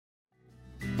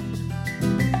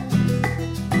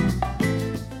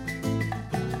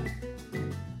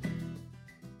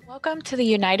Welcome to the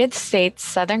United States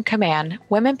Southern Command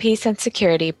Women, Peace, and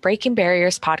Security Breaking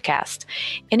Barriers podcast.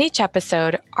 In each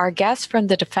episode, our guests from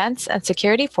the Defense and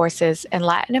Security Forces in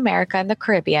Latin America and the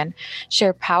Caribbean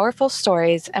share powerful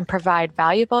stories and provide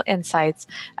valuable insights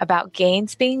about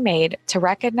gains being made to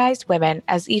recognize women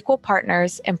as equal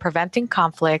partners in preventing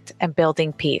conflict and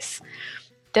building peace.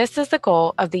 This is the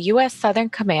goal of the U.S. Southern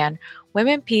Command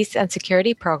Women, Peace, and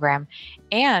Security program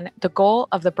and the goal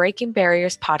of the Breaking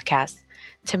Barriers podcast,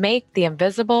 to make the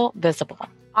invisible visible.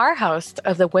 Our host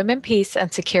of the Women, Peace,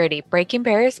 and Security Breaking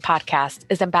Barriers podcast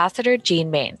is Ambassador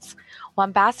Jean Maines. While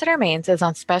Ambassador Maines is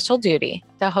on special duty,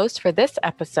 the host for this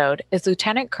episode is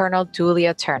Lieutenant Colonel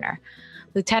Julia Turner.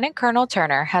 Lieutenant Colonel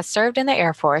Turner has served in the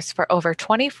Air Force for over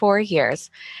 24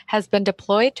 years, has been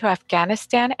deployed to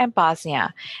Afghanistan and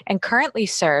Bosnia, and currently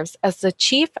serves as the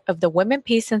Chief of the Women,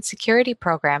 Peace, and Security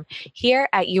program here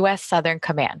at U.S. Southern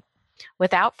Command.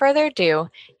 Without further ado,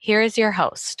 here is your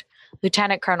host.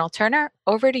 Lieutenant Colonel Turner,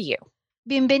 over to you.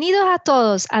 Bienvenidos a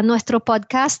todos a nuestro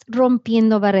podcast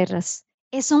Rompiendo Barreras.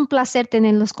 Es un placer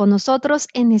tenerlos con nosotros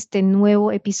en este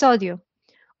nuevo episodio.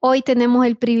 Hoy tenemos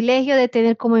el privilegio de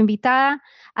tener como invitada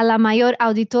a la Mayor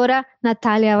Auditora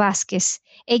Natalia Vazquez.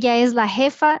 Ella es la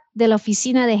jefa de la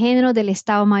Oficina de Género del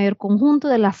Estado Mayor Conjunto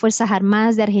de las Fuerzas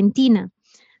Armadas de Argentina.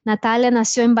 Natalia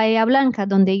nació en Bahía Blanca,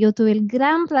 donde yo tuve el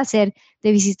gran placer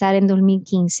de visitar en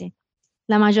 2015.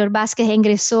 La Mayor Vazquez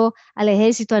ingresó al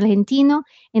Ejército Argentino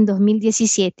en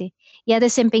 2017 y ha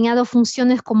desempeñado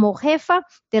funciones como jefa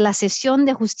de la Sección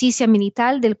de Justicia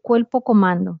Militar del Cuerpo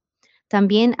Comando.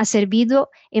 También ha servido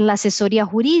en la asesoría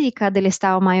jurídica del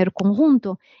Estado Mayor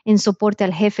Conjunto, en soporte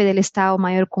al jefe del Estado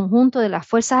Mayor Conjunto de las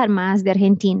Fuerzas Armadas de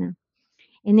Argentina.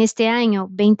 En este año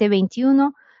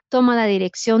 2021, toma la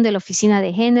dirección de la Oficina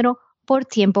de Género por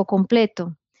tiempo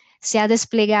completo. Se ha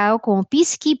desplegado como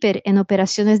peacekeeper en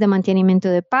operaciones de mantenimiento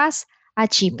de paz a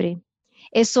Chipre.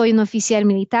 Es hoy un oficial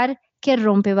militar que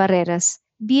rompe barreras.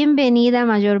 Bienvenida,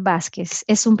 Mayor Vazquez.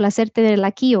 Es un placer tenerla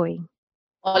aquí hoy.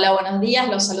 Hola, buenos días.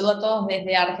 Los saludo a todos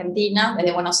desde Argentina,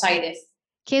 desde Buenos Aires.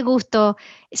 Qué gusto.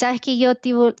 Sabes que yo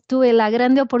tuve la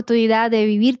grande oportunidad de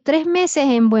vivir 3 meses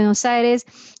en Buenos Aires,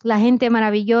 la gente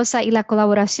maravillosa y la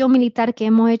colaboración militar que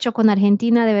hemos hecho con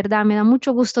Argentina, de verdad, me da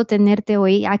mucho gusto tenerte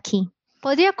hoy aquí.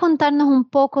 ¿Podría contarnos un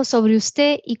poco sobre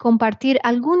usted y compartir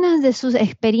algunas de sus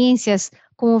experiencias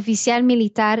como oficial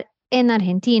militar en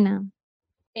Argentina?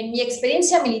 En mi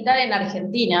experiencia militar en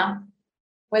Argentina,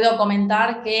 puedo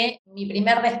comentar que mi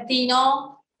primer destino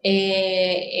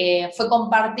fue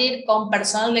compartir con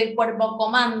personal del Cuerpo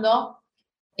Comando,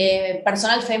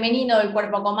 personal femenino del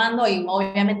Cuerpo Comando y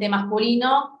obviamente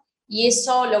masculino, y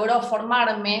eso logró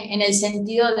formarme en el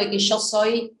sentido de que yo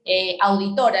soy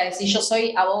auditora, es decir, yo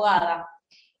soy abogada.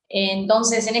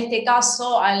 Entonces, en este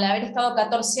caso, al haber estado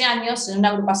 14 años en una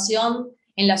agrupación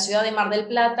en la ciudad de Mar del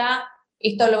Plata,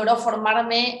 esto logró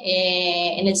formarme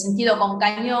en el sentido con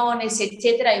cañones,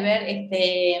 etcétera, y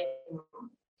ver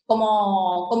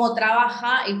cómo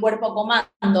trabaja el Cuerpo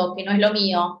Comando, que no es lo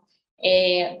mío.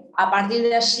 A partir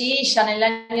de allí, ya en el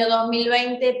año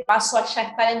 2020, paso a ya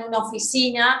estar en una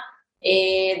oficina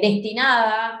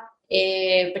destinada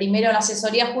primero a la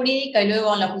asesoría jurídica y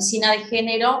luego en la oficina de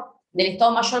género del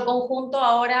Estado Mayor Conjunto,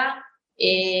 ahora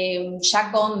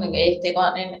ya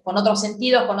con otros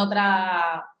sentidos, con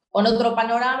otro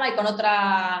panorama y con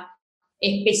otra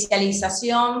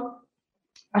especialización,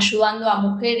 ayudando a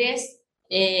mujeres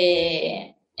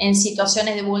en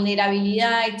situaciones de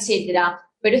vulnerabilidad, etc.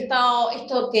 Pero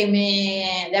esto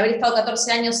de haber estado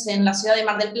 14 años en la ciudad de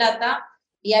Mar del Plata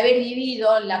y haber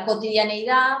vivido la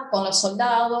cotidianeidad con los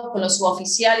soldados, con los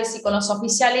suboficiales y con los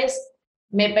oficiales,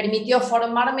 me permitió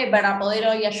formarme para poder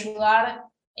hoy ayudar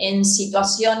en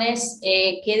situaciones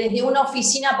que desde una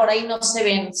oficina por ahí no se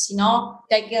ven, sino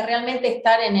que hay que realmente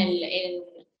estar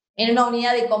en una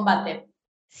unidad de combate.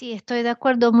 Sí, estoy de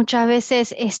acuerdo. Muchas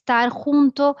veces estar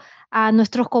junto a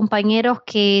nuestros compañeros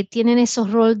que tienen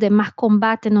esos roles de más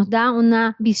combate nos da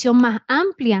una visión más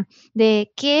amplia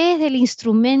de qué es el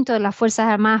instrumento de las Fuerzas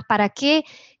Armadas, para qué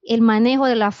el manejo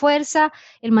de la fuerza,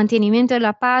 el mantenimiento de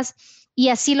la paz, y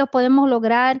así lo podemos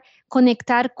lograr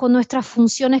conectar con nuestras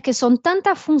funciones, que son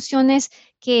tantas funciones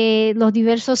que los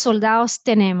diversos soldados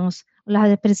tenemos,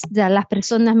 las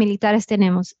personas militares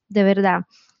tenemos, de verdad.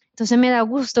 Entonces me da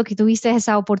gusto que tuviste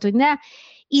esa oportunidad.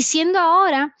 Y siendo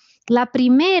ahora la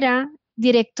primera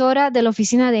directora de la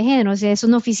Oficina de Género, o sea, es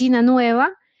una oficina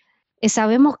nueva,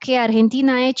 sabemos que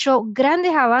Argentina ha hecho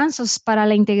grandes avances para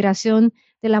la integración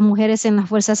de las mujeres en las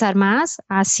Fuerzas Armadas,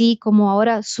 así como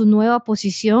ahora su nueva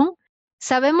posición.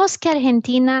 Sabemos que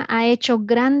Argentina ha hecho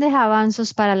grandes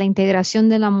avances para la integración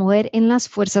de la mujer en las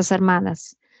Fuerzas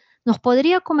Armadas. ¿Nos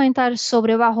podría comentar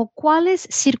sobre bajo cuáles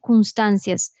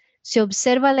circunstancias se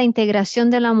observa la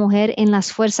integración de la mujer en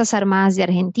las Fuerzas Armadas de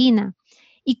Argentina?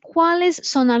 ¿Y cuáles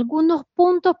son algunos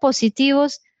puntos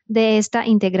positivos de esta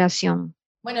integración?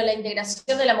 Bueno, la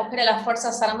integración de la mujer a las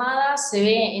Fuerzas Armadas se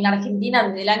ve en Argentina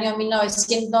desde el año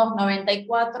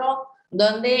 1994,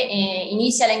 donde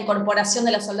inicia la incorporación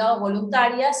de las soldados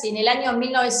voluntarias, y en el año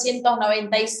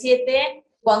 1997,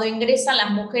 cuando ingresan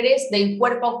las mujeres del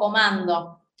Cuerpo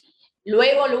Comando.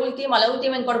 Luego, la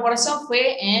última incorporación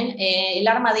fue en el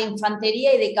arma de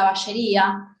infantería y de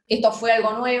caballería. Esto fue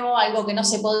algo nuevo, algo que no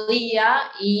se podía,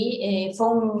 y fue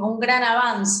un gran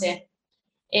avance.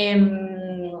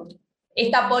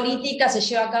 Esta política se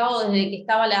lleva a cabo desde que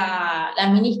estaba la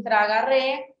ministra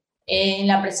Garré en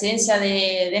la presidencia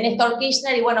de Néstor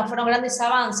Kirchner, y bueno, fueron grandes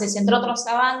avances. Entre otros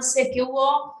avances que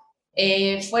hubo,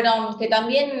 fueron que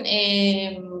también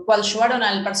coadyuvaron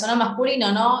al personal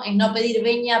masculino, ¿no? Es no pedir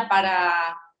venia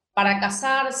para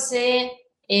casarse,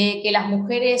 que las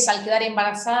mujeres al quedar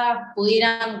embarazadas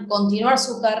pudieran continuar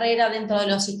su carrera dentro de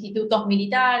los institutos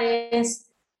militares,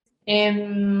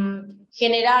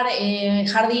 generar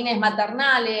jardines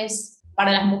maternales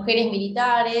para las mujeres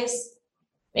militares,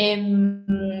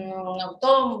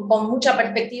 todo con mucha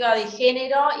perspectiva de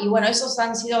género, y bueno, esos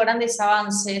han sido grandes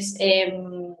avances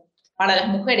para las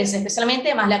mujeres,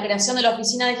 especialmente, más la creación de la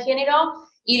oficina de género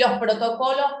y los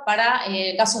protocolos para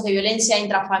casos de violencia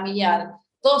intrafamiliar.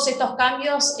 Todos estos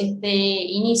cambios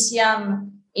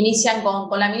inician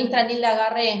con la ministra Nilda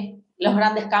Garré los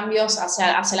grandes cambios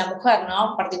hacia la mujer,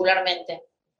 ¿no? Particularmente.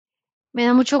 Me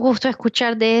da mucho gusto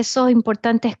escuchar de esos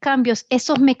importantes cambios,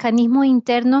 esos mecanismos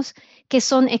internos que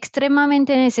son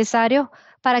extremadamente necesarios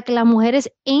para que las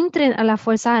mujeres entren a las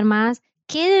Fuerzas Armadas,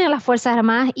 queden en las Fuerzas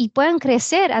Armadas y puedan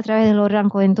crecer a través de los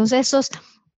rangos. Entonces, esos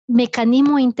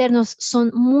mecanismos internos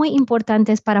son muy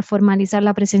importantes para formalizar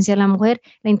la presencia de la mujer,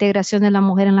 la integración de la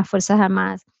mujer en las Fuerzas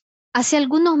Armadas. Hace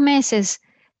algunos meses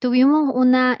tuvimos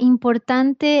una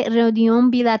importante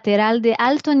reunión bilateral de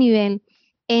alto nivel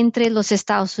entre los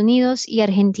Estados Unidos y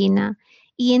Argentina.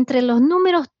 Y entre los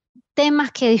números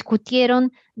temas que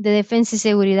discutieron de defensa y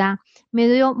seguridad, me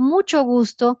dio mucho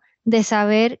gusto de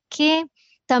saber que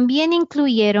también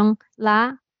incluyeron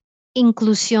la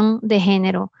inclusión de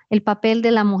género, el papel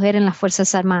de la mujer en las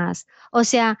Fuerzas Armadas. O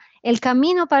sea, el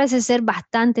camino parece ser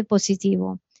bastante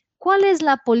positivo. ¿Cuál es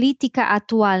la política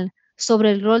actual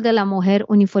sobre el rol de la mujer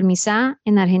uniformizada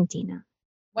en Argentina?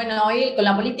 Bueno, hoy con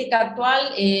la política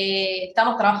actual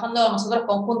estamos trabajando nosotros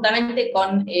conjuntamente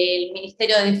con el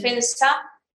Ministerio de Defensa,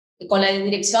 con la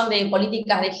Dirección de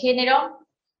Políticas de Género,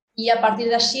 y a partir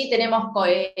de allí tenemos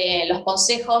los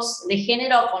consejos de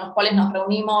género con los cuales nos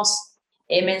reunimos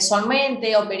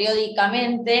mensualmente o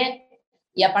periódicamente,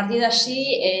 y a partir de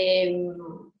allí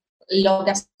lo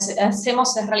que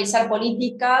hacemos es realizar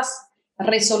políticas,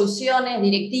 resoluciones,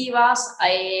 directivas,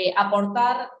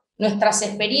 aportar nuestras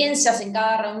experiencias en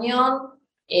cada reunión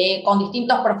con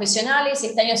distintos profesionales.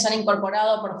 Este año se han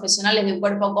incorporado profesionales de un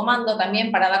cuerpo comando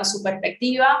también para dar su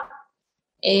perspectiva,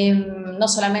 no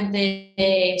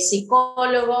solamente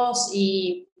psicólogos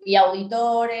y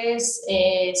auditores,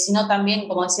 sino también,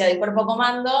 como decía, del cuerpo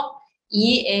comando,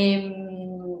 y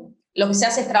lo que se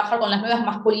hace es trabajar con las nuevas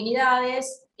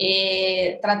masculinidades,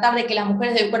 tratar de que las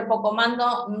mujeres del cuerpo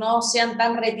comando no sean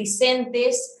tan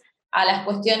reticentes a las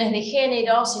cuestiones de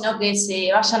género, sino que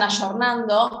se vayan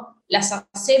ayornando, las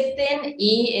acepten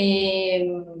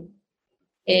y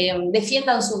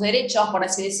defiendan sus derechos, por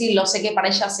así decirlo. Sé que para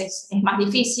ellas es más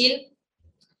difícil.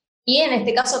 Y en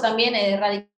este caso también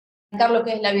erradicar lo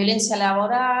que es la violencia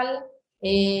laboral,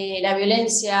 la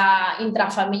violencia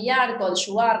intrafamiliar,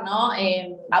 coadyuvar, ¿no?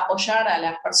 Apoyar a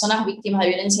las personas víctimas de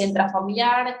violencia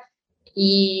intrafamiliar,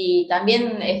 y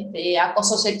también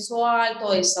acoso sexual,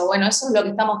 todo eso. Bueno, eso es lo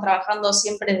que estamos trabajando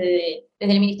siempre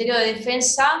desde el Ministerio de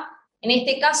Defensa. En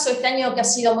este caso, este año que ha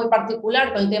sido muy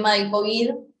particular con el tema del COVID,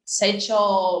 se ha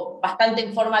hecho bastante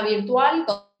en forma virtual,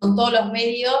 con todos los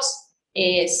medios,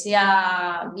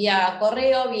 sea vía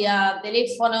correo, vía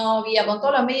teléfono, con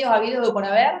todos los medios habidos y por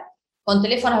haber, con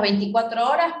teléfonos 24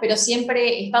 horas, pero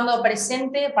siempre estando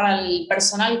presente para el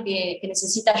personal que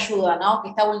necesita ayuda, ¿no? Que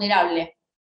está vulnerable,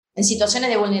 en situaciones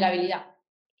de vulnerabilidad.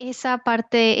 Esa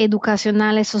parte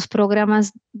educacional, esos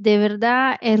programas, de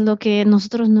verdad es lo que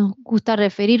nosotros nos gusta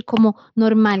referir como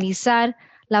normalizar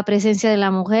la presencia de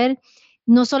la mujer,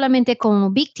 no solamente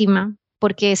como víctima,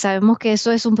 porque sabemos que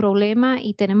eso es un problema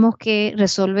y tenemos que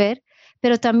resolver,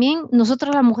 pero también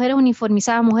nosotros las mujeres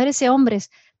uniformizadas, mujeres y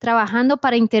hombres, trabajando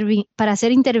para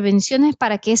hacer intervenciones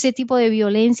para que ese tipo de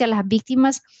violencia las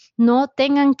víctimas no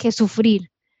tengan que sufrir.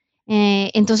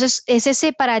 Entonces, es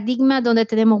ese paradigma donde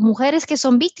tenemos mujeres que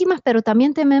son víctimas, pero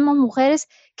también tenemos mujeres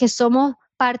que somos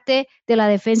parte de la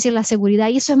defensa y la seguridad.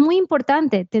 Y eso es muy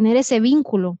importante, tener ese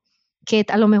vínculo que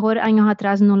a lo mejor años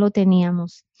atrás no lo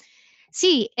teníamos.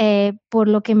 Sí, por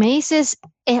lo que me dices,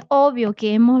 es obvio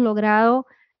que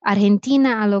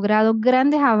Argentina ha logrado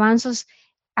grandes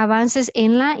avances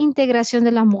en la integración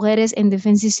de las mujeres en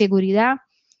defensa y seguridad,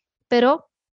 pero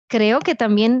creo que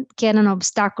también quedan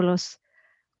obstáculos.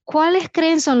 ¿Cuáles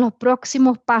creen son los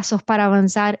próximos pasos para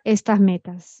avanzar estas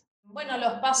metas? Bueno,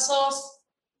 los pasos,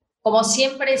 como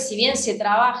siempre, si bien se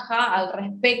trabaja al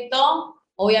respecto,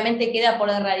 obviamente queda por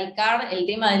erradicar el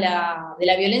tema de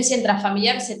la violencia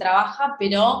intrafamiliar, se trabaja,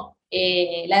 pero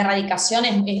la erradicación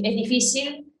es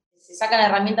difícil, se sacan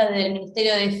herramientas desde el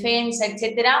Ministerio de Defensa,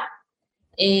 etcétera.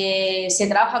 Se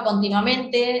trabaja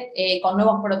continuamente con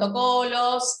nuevos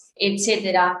protocolos,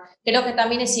 etcétera. Creo que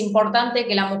también es importante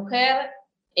que la mujer,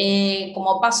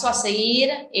 como paso a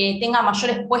seguir, tenga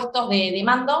mayores puestos de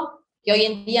mando, que hoy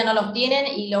en día no los tienen,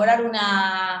 y lograr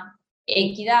una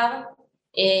equidad,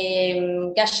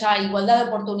 que haya igualdad de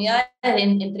oportunidades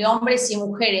entre hombres y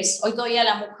mujeres. Hoy todavía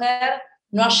la mujer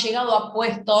no ha llegado a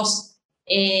puestos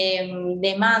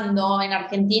de mando en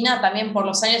Argentina, también por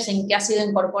los años en que ha sido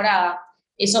incorporada.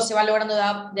 Eso se va logrando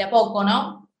de a poco,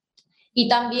 ¿no? Y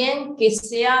también que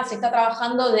se está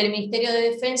trabajando desde el Ministerio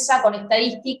de Defensa con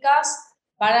estadísticas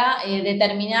para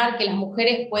determinar que las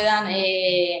mujeres puedan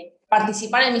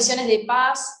participar en misiones de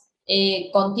paz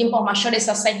con tiempos mayores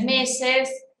a 6 meses,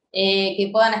 que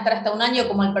puedan estar hasta 1 año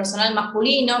como el personal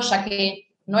masculino, ya que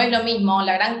no es lo mismo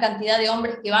la gran cantidad de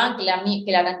hombres que van que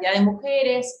la cantidad de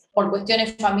mujeres, por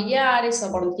cuestiones familiares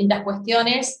o por distintas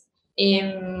cuestiones.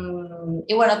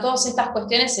 Y bueno, todas estas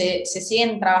cuestiones se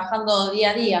siguen trabajando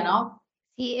día a día, ¿no?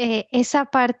 Sí, esa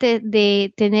parte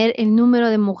de tener el número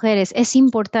de mujeres es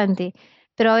importante,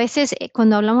 pero a veces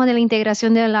cuando hablamos de la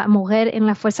integración de la mujer en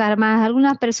las Fuerzas Armadas,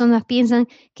 algunas personas piensan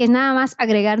que es nada más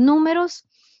agregar números,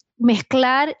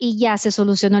 mezclar y ya se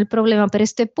solucionó el problema. Pero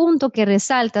este punto que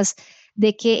resaltas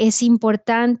de que es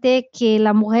importante que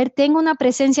la mujer tenga una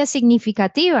presencia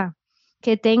significativa,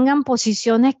 que tengan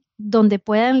posiciones donde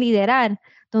puedan liderar,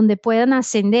 donde puedan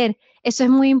ascender. Eso es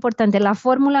muy importante. La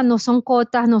fórmula no son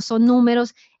cotas, no son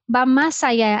números, va más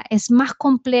allá, es más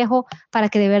complejo para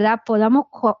que de verdad podamos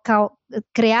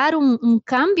crear un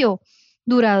cambio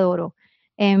duradero.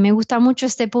 Me gusta mucho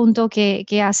este punto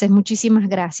que haces. Muchísimas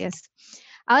gracias.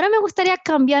 Ahora me gustaría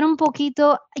cambiar un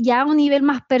poquito ya a un nivel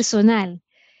más personal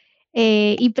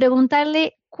y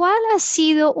preguntarle cuál ha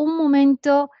sido un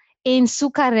momento en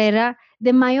su carrera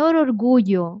de mayor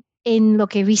orgullo en lo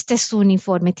que viste su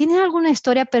uniforme. ¿Tienes alguna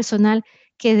historia personal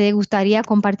que te gustaría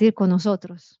compartir con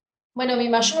nosotros? Bueno, mi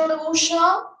mayor orgullo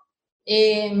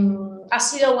ha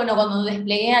sido, bueno, cuando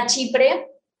desplegué a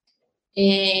Chipre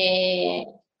y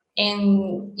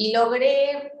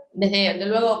logré, desde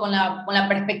luego con la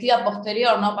perspectiva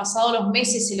posterior, ¿no? Pasados los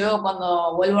meses y luego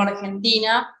cuando vuelvo a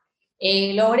Argentina,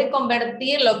 logré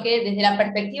convertir lo que desde la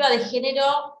perspectiva de género,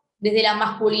 desde la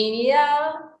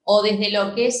masculinidad o desde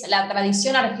lo que es la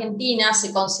tradición argentina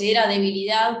se considera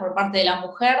debilidad por parte de la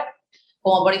mujer,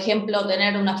 como por ejemplo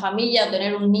tener una familia,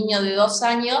 tener un niño de 2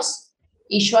 años,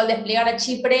 y yo al desplegar a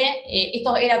Chipre,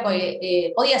 esto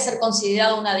podía ser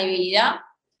considerado una debilidad.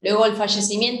 Luego el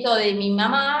fallecimiento de mi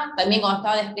mamá, también cuando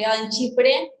estaba desplegada en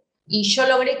Chipre, y yo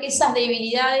logré que esas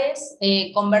debilidades,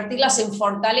 convertirlas en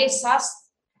fortalezas,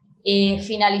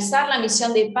 finalizar la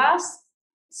misión de paz.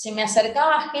 Se me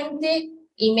acercaba gente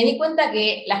y me di cuenta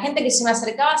que la gente que se me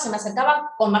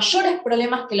acercaba con mayores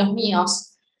problemas que los míos,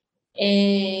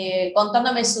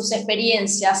 contándome sus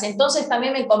experiencias. Entonces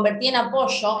también me convertí en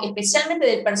apoyo, especialmente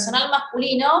del personal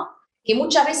masculino, que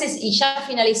muchas veces, y ya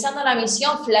finalizando la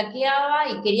misión, flaqueaba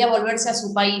y quería volverse a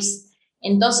su país.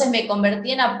 Entonces me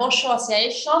convertí en apoyo hacia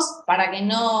ellos para que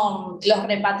no los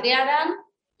repatriaran,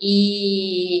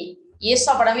 y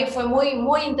eso para mí fue muy,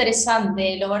 muy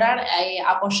interesante, lograr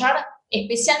apoyar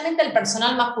especialmente al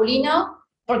personal masculino,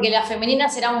 porque las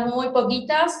femeninas eran muy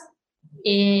poquitas,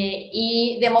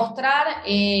 y demostrar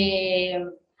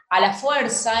a la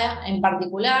fuerza en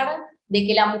particular de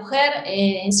que la mujer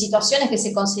en situaciones que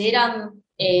se consideran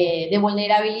de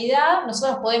vulnerabilidad,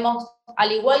 nosotros podemos,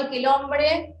 al igual que el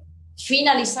hombre,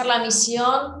 finalizar la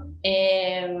misión,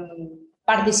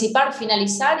 participar,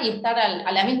 finalizar y estar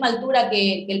a la misma altura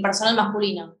que el personal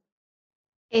masculino.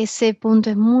 Ese punto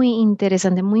es muy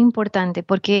interesante, muy importante,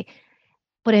 porque,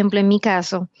 por ejemplo, en mi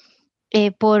caso,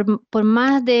 por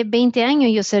más de 20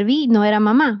 años yo serví, no era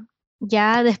mamá.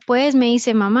 Ya después me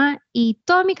hice mamá y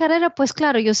toda mi carrera, pues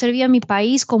claro, yo serví a mi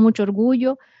país con mucho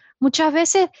orgullo, muchas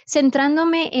veces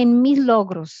centrándome en mis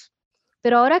logros,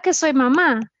 Pero ahora que soy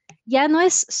mamá, ya no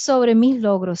es sobre mis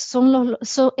logros,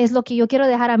 es lo que yo quiero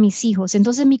dejar a mis hijos.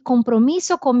 Entonces mi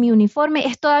compromiso con mi uniforme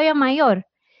es todavía mayor.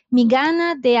 Mi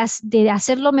gana de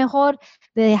hacerlo mejor,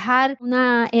 de dejar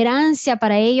una herencia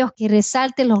para ellos que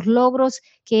resalte los logros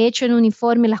que he hecho en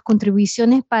uniforme, las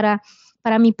contribuciones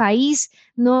para mi país,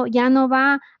 no, ya no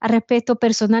va a respeto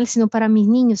personal, sino para mis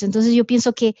niños. Entonces yo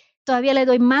pienso que todavía le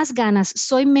doy más ganas.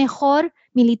 Soy mejor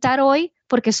militar hoy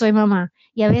porque soy mamá.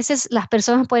 Y a veces las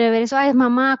personas pueden ver eso, es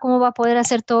mamá, ¿cómo va a poder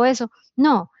hacer todo eso?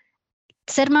 No,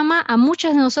 ser mamá a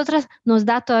muchas de nosotras nos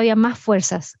da todavía más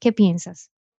fuerzas. ¿Qué piensas?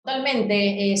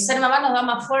 Totalmente, ser mamá nos da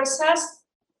más fuerzas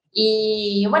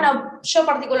y bueno, yo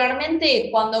particularmente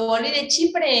cuando volví de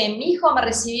Chipre, mi hijo me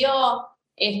recibió,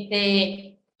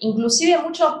 inclusive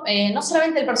mucho, no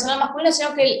solamente el personal masculino,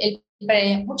 sino que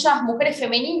muchas mujeres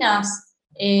femeninas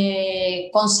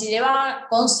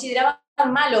consideraban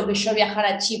malo que yo viajara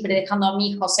a Chipre dejando a mi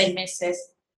hijo 6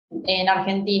 meses en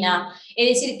Argentina. Es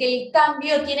decir, que el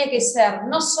cambio tiene que ser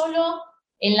no solo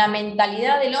en la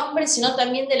mentalidad del hombre, sino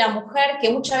también de la mujer,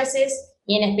 que muchas veces,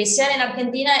 y en especial en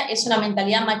Argentina, es una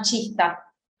mentalidad machista.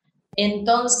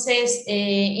 Entonces,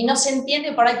 y no se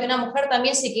entiende por ahí que una mujer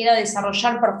también se quiera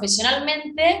desarrollar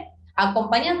profesionalmente,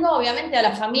 acompañando obviamente a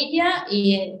la familia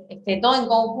y todo en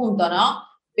conjunto, ¿no?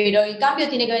 Pero el cambio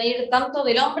tiene que venir tanto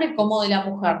del hombre como de la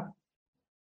mujer.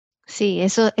 Sí,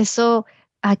 eso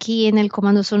aquí en el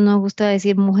Comando Sur nos gusta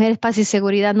decir, mujeres, paz y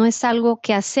seguridad no es algo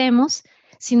que hacemos,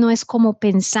 sino es como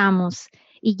pensamos.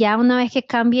 Y ya una vez que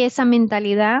cambie esa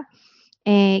mentalidad,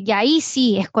 y ahí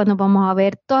sí es cuando vamos a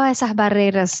ver todas esas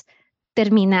barreras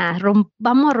terminadas.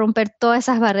 Vamos a romper todas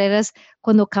esas barreras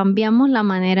cuando cambiamos la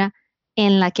manera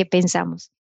en la que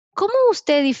pensamos. ¿Cómo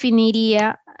usted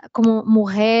definiría como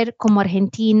mujer, como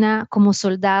argentina, como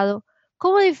soldado,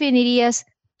 cómo definirías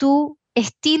tu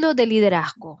estilo de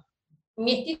liderazgo?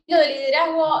 Mi estilo de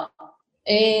liderazgo,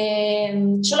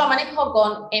 yo lo manejo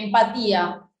con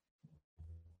empatía.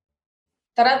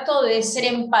 Trato de ser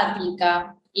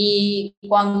empática y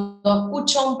cuando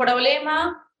escucho un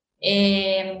problema,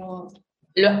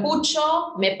 lo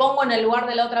escucho, me pongo en el lugar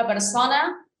de la otra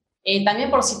persona, también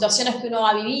por situaciones que uno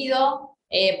ha vivido,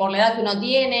 por la edad que uno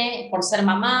tiene, por ser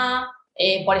mamá,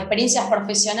 por experiencias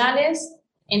profesionales.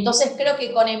 Entonces creo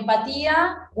que con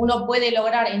empatía uno puede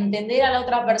lograr entender a la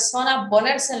otra persona,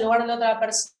 ponerse en el lugar de la otra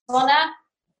persona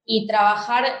y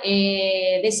trabajar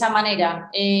de esa manera.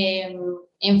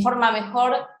 En forma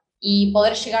mejor y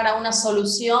poder llegar a una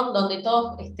solución donde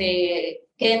todos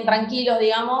queden tranquilos,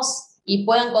 digamos, y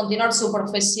puedan continuar su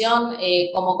profesión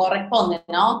como corresponde,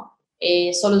 ¿no?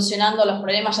 Solucionando los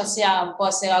problemas, ya sea,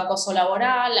 puede ser acoso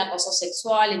laboral, acoso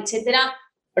sexual, etcétera,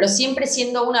 pero siempre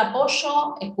siendo un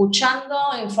apoyo, escuchando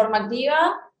en forma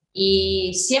activa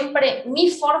y siempre mi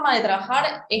forma de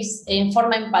trabajar es en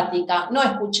forma empática, no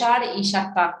escuchar y ya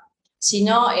está,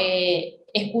 sino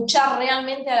escuchar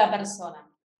realmente a la persona.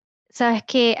 Sabes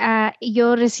que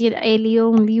yo recién he leído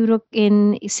un libro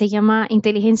que se llama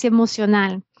Inteligencia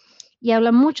Emocional y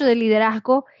habla mucho de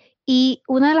liderazgo y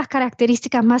una de las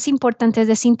características más importantes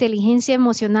de esa inteligencia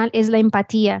emocional es la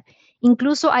empatía.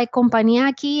 Incluso hay compañías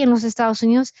aquí en los Estados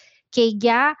Unidos que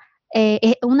ya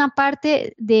una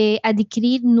parte de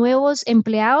adquirir nuevos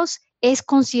empleados es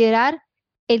considerar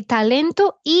el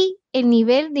talento y el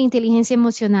nivel de inteligencia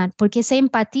emocional, porque esa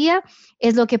empatía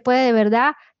es lo que puede de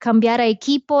verdad cambiar a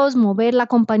equipos, mover la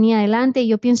compañía adelante. Y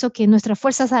yo pienso que nuestras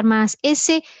Fuerzas Armadas,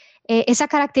 esa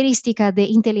característica de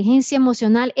inteligencia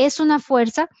emocional es una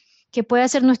fuerza que puede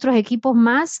hacer nuestros equipos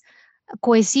más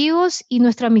cohesivos y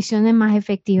nuestras misiones más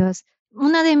efectivas.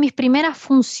 Una de mis primeras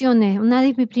funciones, una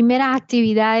de mis primeras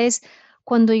actividades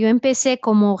cuando yo empecé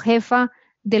como jefa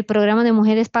del programa de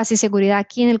Mujeres, Paz y Seguridad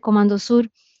aquí en el Comando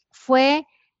Sur fue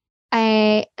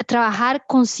trabajar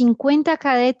con 50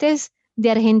 cadetes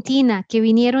de Argentina que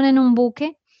vinieron en un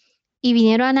buque y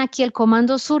vinieron aquí al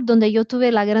Comando Sur, donde yo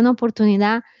tuve la gran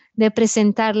oportunidad de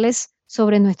presentarles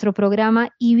sobre nuestro programa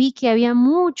y vi que había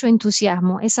mucho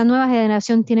entusiasmo. Esa nueva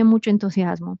generación tiene mucho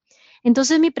entusiasmo.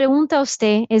 Entonces mi pregunta a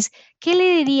usted es, ¿qué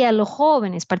le diría a los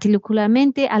jóvenes,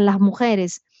 particularmente a las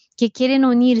mujeres que quieren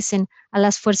unirse a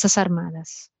las Fuerzas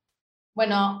Armadas?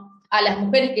 Bueno, a las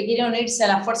mujeres que quieren unirse a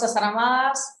las Fuerzas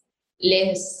Armadas,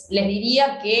 les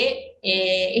diría que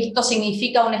esto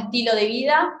significa un estilo de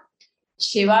vida,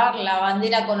 llevar la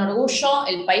bandera con orgullo,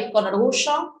 el país con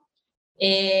orgullo,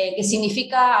 que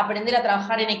significa aprender a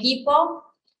trabajar en equipo,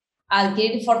 a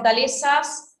adquirir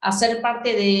fortalezas, a ser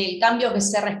parte del cambio que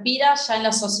se respira ya en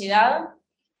la sociedad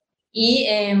y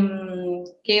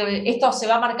que esto se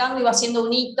va marcando y va siendo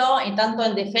un hito tanto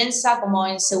en defensa como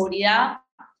en seguridad,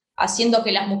 haciendo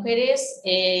que las mujeres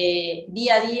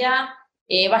día a día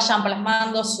vayan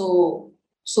plasmando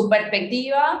su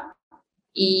perspectiva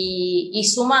y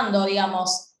sumando,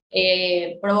 digamos,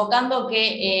 provocando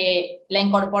que la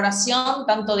incorporación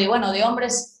tanto de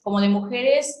hombres como de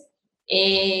mujeres,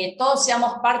 todos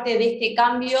seamos parte de este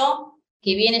cambio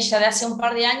que viene ya de hace un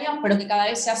par de años, pero que cada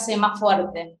vez se hace más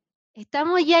fuerte.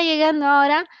 Estamos ya llegando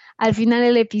ahora al final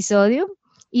del episodio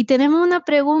y tenemos una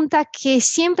pregunta que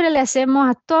siempre le hacemos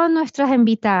a todas nuestras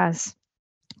invitadas,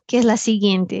 que es la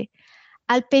siguiente.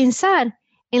 Al pensar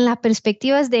en las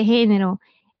perspectivas de género,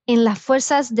 en las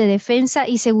fuerzas de defensa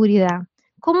y seguridad,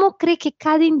 ¿cómo cree que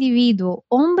cada individuo,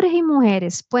 hombres y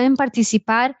mujeres, pueden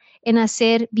participar en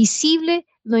hacer visible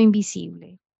lo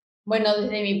invisible? Bueno,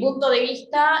 desde mi punto de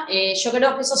vista, yo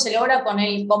creo que eso se logra con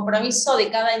el compromiso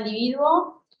de cada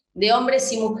individuo, de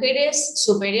hombres y mujeres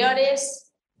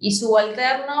superiores y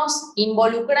subalternos,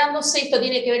 involucrándose, esto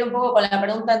tiene que ver un poco con la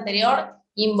pregunta anterior,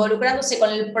 involucrándose con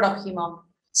el prójimo.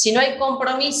 Si no hay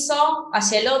compromiso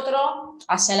hacia el otro,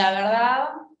 hacia la verdad,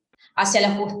 hacia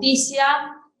la justicia,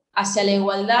 hacia la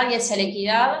igualdad y hacia la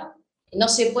equidad, no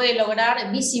se puede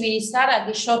lograr visibilizar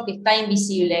aquello que está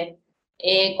invisible.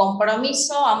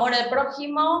 Compromiso, amor al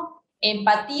prójimo,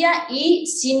 empatía y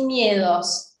sin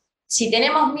miedos. Si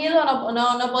tenemos miedo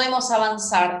no podemos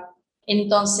avanzar.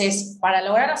 Entonces, para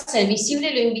lograr hacer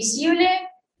visible lo invisible,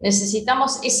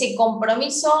 necesitamos ese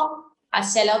compromiso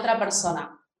hacia la otra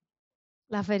persona.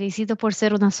 La felicito por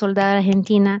ser una soldada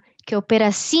argentina que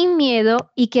opera sin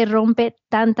miedo y que rompe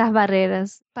tantas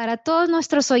barreras. Para todos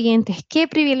nuestros oyentes, qué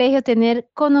privilegio tener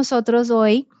con nosotros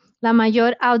hoy la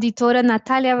Mayor Auditora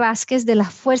Natalia Vazquez de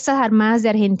las Fuerzas Armadas de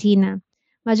Argentina.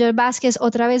 Mayor Vazquez,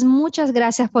 otra vez muchas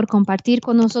gracias por compartir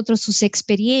con nosotros sus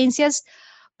experiencias,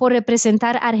 por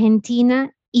representar a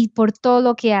Argentina y por todo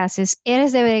lo que haces.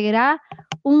 Eres de verdad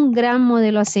un gran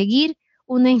modelo a seguir,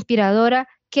 una inspiradora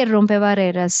que rompe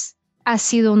barreras. Ha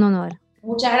sido un honor.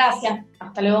 Muchas gracias.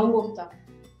 Hasta luego, un gusto.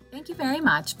 Thank you very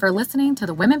much for listening to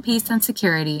the Women, Peace, and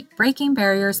Security Breaking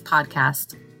Barriers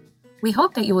podcast. We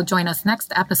hope that you will join us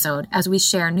next episode as we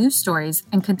share new stories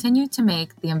and continue to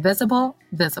make the invisible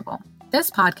visible.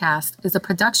 This podcast is a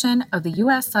production of the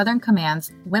U.S. Southern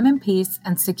Command's Women, Peace,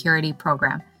 and Security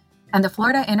program and the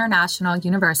Florida International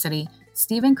University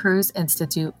Stephen Cruz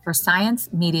Institute for Science,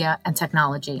 Media, and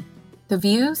Technology. The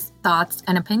views, thoughts,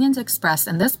 and opinions expressed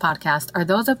in this podcast are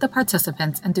those of the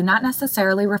participants and do not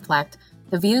necessarily reflect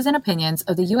the views and opinions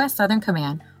of the U.S. Southern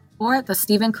Command or the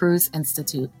Stephen Cruz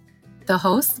Institute. The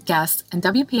hosts, guests, and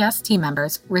WPS team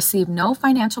members receive no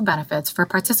financial benefits for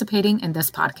participating in this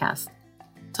podcast.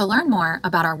 To learn more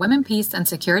about our Women, Peace, and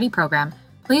Security program,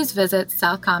 please visit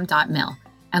southcom.mil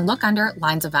and look under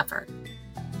Lines of Effort.